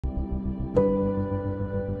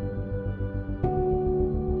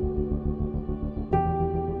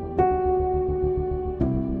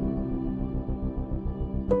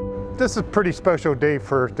this is a pretty special day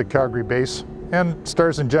for the Calgary base and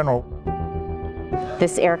stars in general.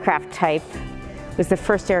 This aircraft type was the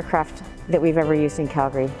first aircraft that we've ever used in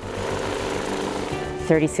Calgary.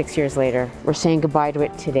 36 years later, we're saying goodbye to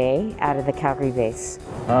it today out of the Calgary base.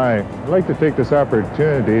 Hi, I'd like to take this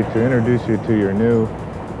opportunity to introduce you to your new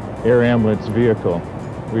air ambulance vehicle.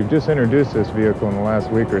 We've just introduced this vehicle in the last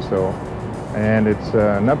week or so, and it's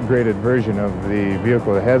an upgraded version of the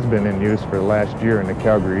vehicle that has been in use for the last year in the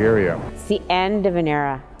Calgary area. It's the end of an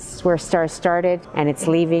era. It's where STARS started, and it's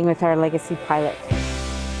leaving with our legacy pilot.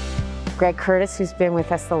 Greg Curtis, who's been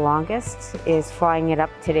with us the longest, is flying it up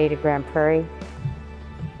today to Grande Prairie.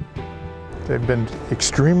 They've been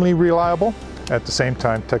extremely reliable. At the same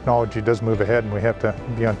time, technology does move ahead and we have to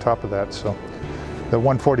be on top of that. So the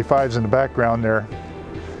 145s in the background there,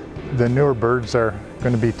 the newer birds are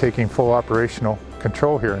going to be taking full operational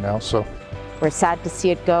control here now. So we're sad to see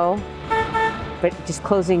it go, but just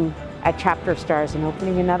closing a chapter of STARS and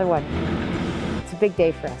opening another one. It's a big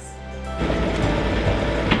day for us.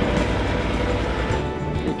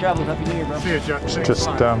 Good travels, happy New Year, bro. See you, John.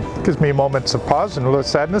 Just gives me moments of pause and a little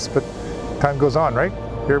sadness, but time goes on, right?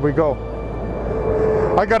 Here we go.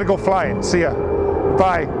 I gotta go flying. See ya.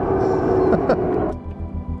 Bye.